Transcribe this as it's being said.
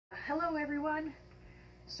Hello everyone.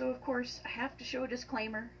 So of course I have to show a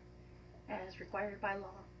disclaimer as required by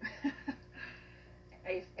law.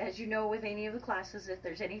 As you know, with any of the classes, if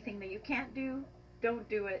there's anything that you can't do, don't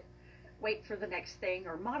do it. Wait for the next thing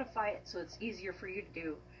or modify it so it's easier for you to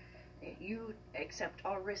do. You accept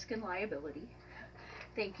all risk and liability.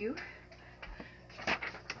 Thank you.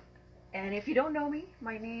 And if you don't know me,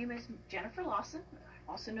 my name is Jennifer Lawson,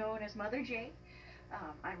 also known as Mother J.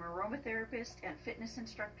 I'm an aromatherapist and fitness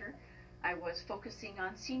instructor. I was focusing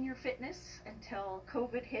on senior fitness until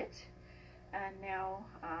COVID hit, and now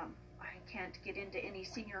I can't get into any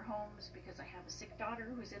senior homes because I have a sick daughter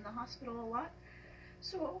who's in the hospital a lot.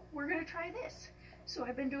 So we're going to try this. So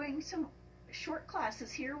I've been doing some short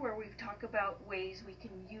classes here where we talk about ways we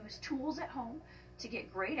can use tools at home to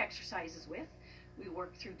get great exercises with. We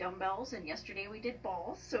worked through dumbbells, and yesterday we did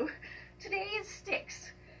balls. So today is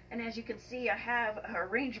sticks. And as you can see, I have an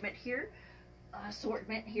arrangement here,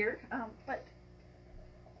 assortment here, but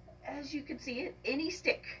as you can see, any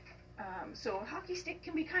stick. So a hockey stick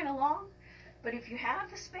can be kind of long, but if you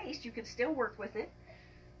have the space, you can still work with it.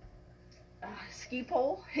 Ski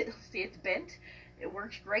pole, see it's bent. It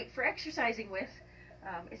works great for exercising with.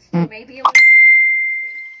 It still may be a little long for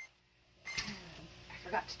your space. I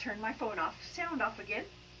forgot to turn my phone off, sound off again.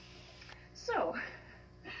 So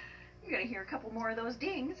you're going to hear a couple more of those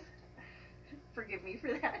dings. Forgive me for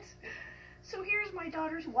that. So here's my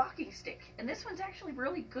daughter's walking stick. And this one's actually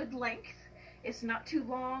really good length. It's not too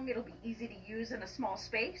long. It'll be easy to use in a small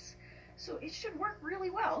space. So it should work really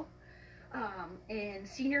well. In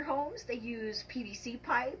senior homes, they use PVC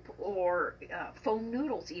pipe or foam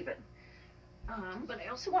noodles even. But I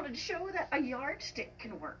also wanted to show that a yardstick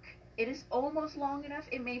can work. It is almost long enough.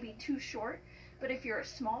 It may be too short. But if you're a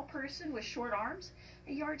small person with short arms,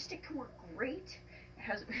 a yardstick can work great. It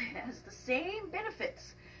has the same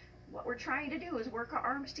benefits. What we're trying to do is work our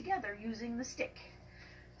arms together using the stick.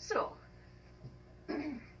 So,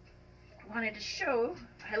 I wanted to show,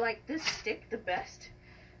 I like this stick the best.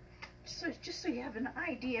 So just so you have an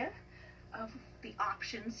idea of the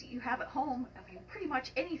options you have at home. I mean, pretty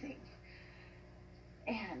much anything.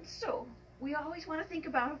 And so, we always want to think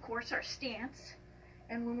about, of course, our stance.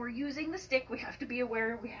 And when we're using the stick, we have to be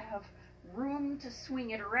aware we have room to swing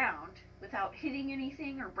it around without hitting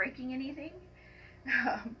anything or breaking anything.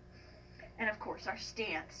 And of course, our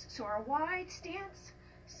stance. So our wide stance,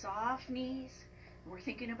 soft knees. We're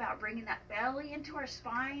thinking about bringing that belly into our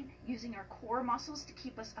spine, using our core muscles to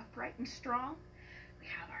keep us upright and strong. We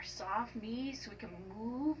have our soft knees so we can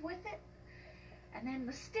move with it. And then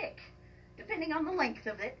the stick, depending on the length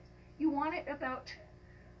of it, you want it about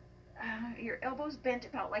your elbows bent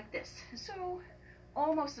about like this. So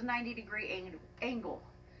almost a 90-degree angle.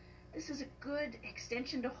 This is a good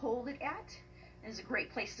extension to hold it at. It's a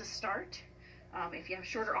great place to start. If you have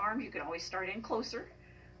shorter arms, you can always start in closer.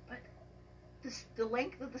 But the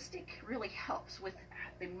length of the stick really helps with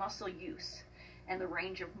the muscle use and the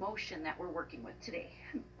range of motion that we're working with today.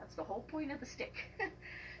 That's the whole point of the stick.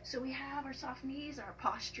 So we have our soft knees, our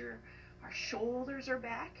posture, our shoulders are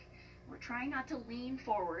back. We're trying not to lean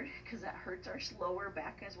forward because that hurts our lower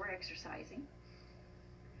back as we're exercising.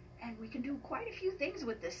 And we can do quite a few things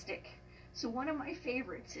with this stick. So one of my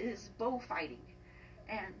favorites is bow fighting.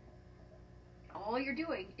 And all you're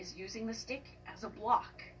doing is using the stick as a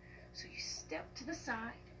block. So you step to the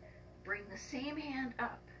side, bring the same hand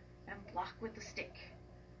up, and block with the stick.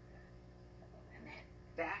 And then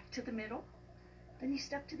back to the middle. Then you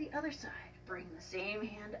step to the other side, bring the same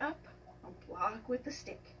hand up, and block with the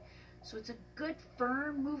stick. So it's a good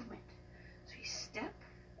firm movement. So you step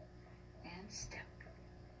and step.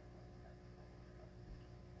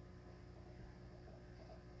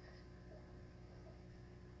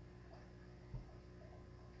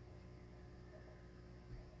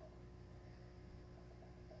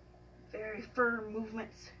 Very firm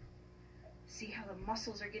movements. See how the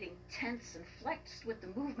muscles are getting tense and flexed with the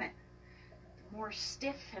movement. The more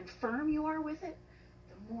stiff and firm you are with it,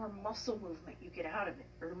 the more muscle movement you get out of it,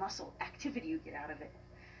 or muscle activity you get out of it.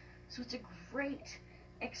 So it's a great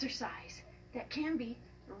exercise that can be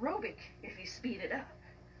aerobic if you speed it up.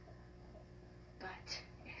 But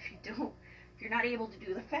if you're not able to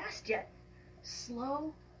do the fast yet,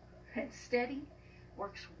 slow and steady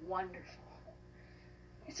works wonderful.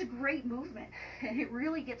 It's a great movement, and it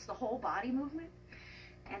really gets the whole body movement,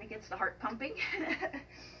 and it gets the heart pumping.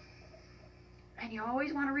 And you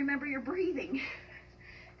always want to remember your breathing,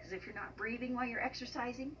 because if you're not breathing while you're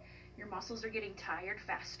exercising, your muscles are getting tired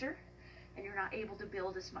faster, and you're not able to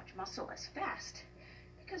build as much muscle as fast,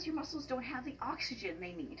 because your muscles don't have the oxygen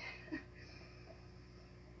they need.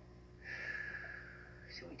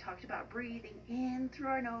 So So we talked about breathing in through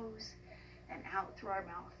our nose and out through our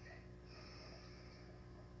mouth.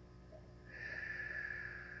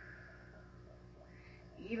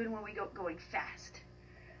 Even when we go going fast.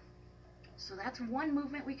 So that's one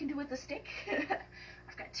movement we can do with the stick.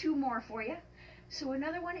 I've got two more for you. So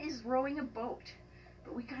another one is rowing a boat,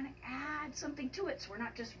 but we kind of add something to it, so we're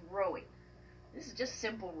not just rowing. This is just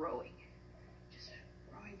simple rowing. Just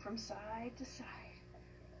rowing from side to side.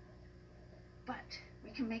 But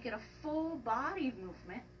we can make it a full body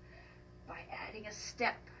movement by adding a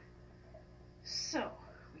step. So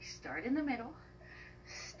we start in the middle,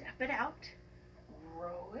 step it out,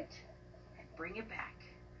 row it, and bring it back.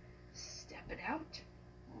 Step it out,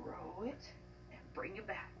 row it, and bring it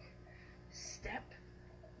back. Step,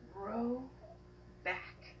 row,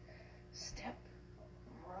 back. Step,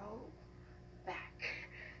 row, back.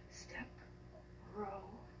 Step, row,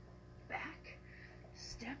 back.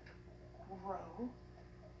 Step, row,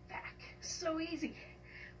 back. So easy,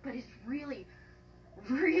 but it's really,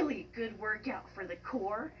 really good workout for the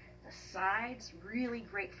core. The sides, really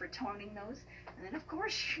great for toning those. And then of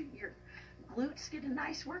course your glutes get a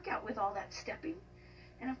nice workout with all that stepping.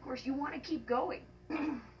 And of course you want to keep going.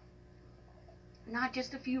 Not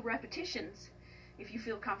just a few repetitions. If you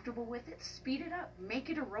feel comfortable with it, speed it up. Make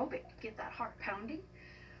it aerobic. Get that heart pounding.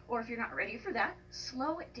 Or if you're not ready for that,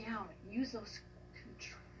 slow it down. Use those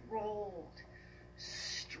controlled,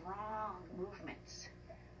 strong movements.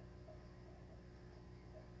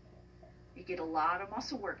 You get a lot of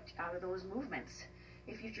muscle work out of those movements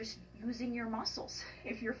if you're just using your muscles,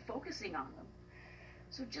 if you're focusing on them.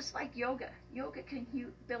 So just like yoga, yoga can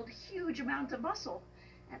build huge amounts of muscle,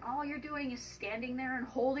 and all you're doing is standing there and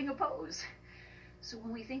holding a pose. So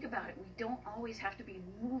when we think about it, we don't always have to be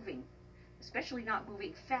moving, especially not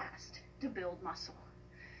moving fast, to build muscle.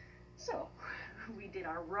 So we did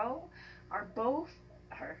our row, our bow,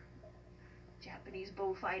 our Japanese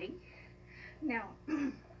bow fighting. Now,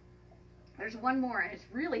 there's one more, and it's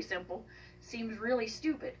really simple. Seems really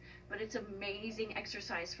stupid, but it's amazing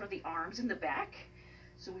exercise for the arms and the back.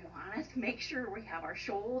 So we want to make sure we have our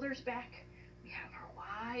shoulders back, we have our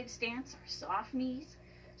wide stance, our soft knees,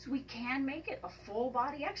 so we can make it a full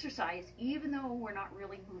body exercise even though we're not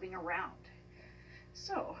really moving around.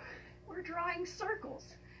 So we're drawing circles.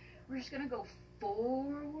 We're just going to go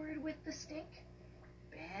forward with the stick,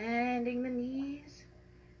 bending the knees,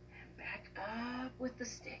 and back up with the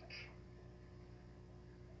stick.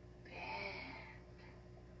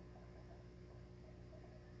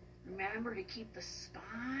 Remember to keep the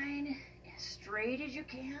spine as straight as you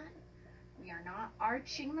can. We are not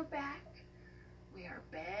arching the back. We are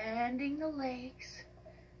bending the legs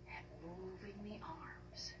and moving the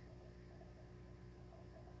arms.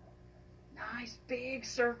 Nice big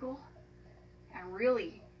circle. And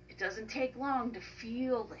really, it doesn't take long to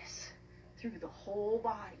feel this through the whole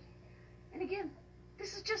body. And again,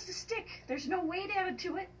 this is just a stick. There's no weight added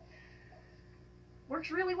to it. Works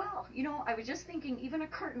really well. You know, I was just thinking even a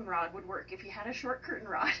curtain rod would work if you had a short curtain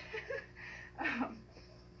rod.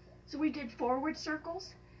 So we did forward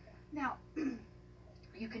circles. Now,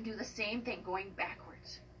 you can do the same thing going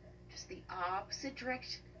backwards. Just the opposite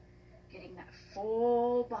direction. Getting that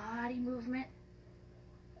full body movement.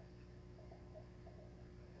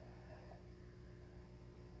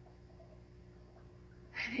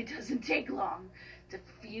 And it doesn't take long to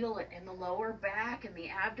feel it in the lower back and the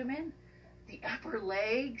abdomen. The upper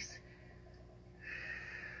legs.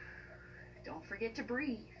 Don't forget to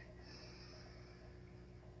breathe.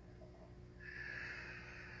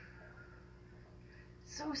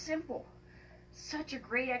 So simple. Such a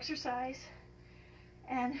great exercise.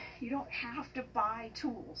 And you don't have to buy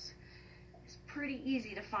tools. It's pretty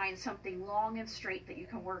easy to find something long and straight that you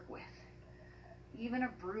can work with. Even a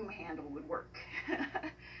broom handle would work.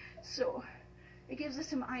 So it gives us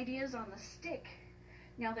some ideas on the stick.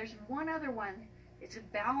 Now there's one other one. It's a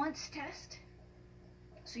balance test.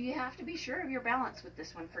 So you have to be sure of your balance with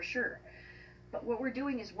this one for sure. But what we're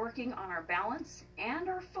doing is working on our balance and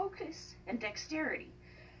our focus and dexterity,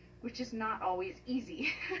 which is not always easy.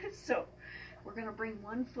 So we're going to bring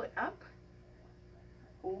one foot up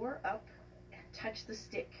or up and touch the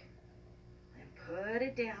stick. Then put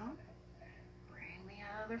it down. Bring the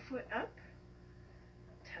other foot up.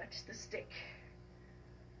 Touch the stick.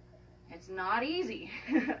 It's not easy,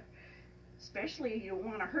 especially if you don't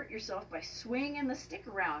want to hurt yourself by swinging the stick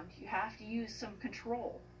around. You have to use some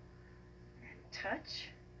control. And touch.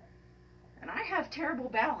 And I have terrible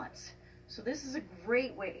balance, so this is a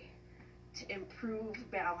great way to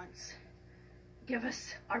improve balance, give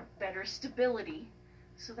us our better stability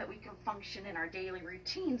so that we can function in our daily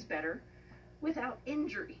routines better without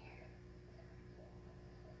injury.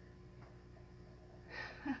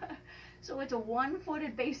 So it's a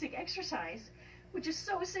one-footed basic exercise, which is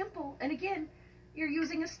so simple. And again, you're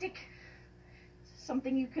using a stick,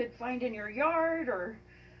 something you could find in your yard or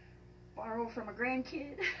borrow from a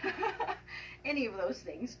grandkid, any of those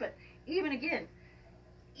things. But even again,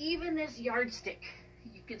 even this yardstick,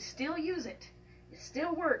 you can still use it. It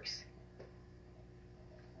still works.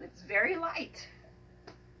 It's very light,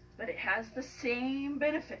 but it has the same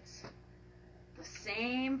benefits, the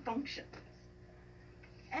same function,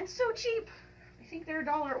 and so cheap. I think they're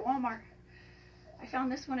 $1 at Walmart. I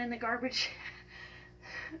found this one in the garbage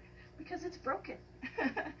because it's broken.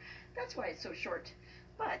 That's why it's so short.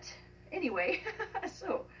 But anyway,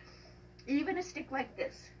 so even a stick like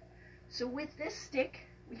this. So with this stick,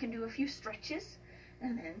 we can do a few stretches,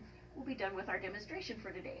 and then we'll be done with our demonstration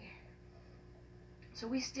for today. So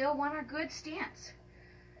we still want our good stance.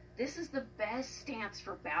 This is the best stance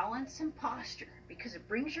for balance and posture because it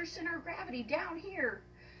brings your center of gravity down here,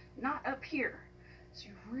 not up here. So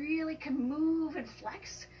you really can move and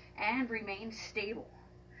flex and remain stable.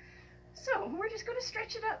 So we're just going to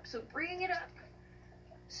stretch it up. So bring it up.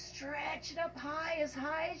 Stretch it up high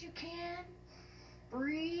as you can.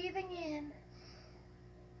 Breathing in.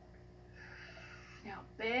 Now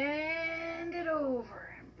bend it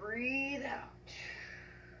over and breathe out.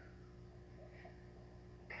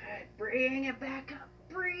 Good. Bring it back up.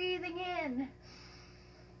 Breathing in.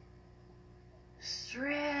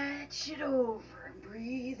 Stretch it over and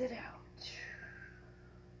breathe it out.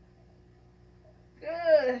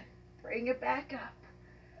 Good. Bring it back up.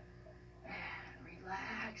 And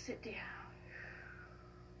relax it down.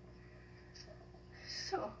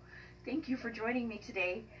 So, thank you for joining me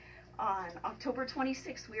today. On October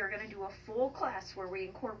 26th, we are going to do a full class where we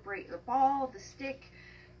incorporate the ball, the stick,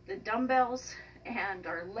 the dumbbells, and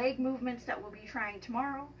our leg movements that we'll be trying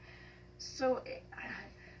tomorrow. So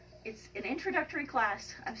it's an introductory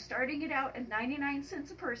class. I'm starting it out at 99 cents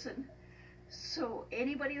a person. So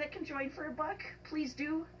anybody that can join for $1, please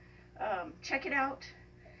do. Check it out.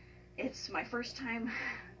 It's my first time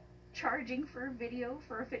charging for a video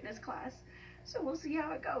for a fitness class. So we'll see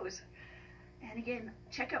how it goes. And again,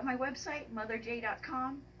 check out my website,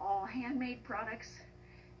 motherj.com, all handmade products.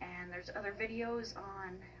 And there's other videos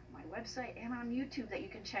on my website and on YouTube that you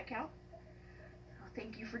can check out.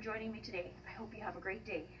 Thank you for joining me today. I hope you have a great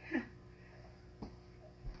day.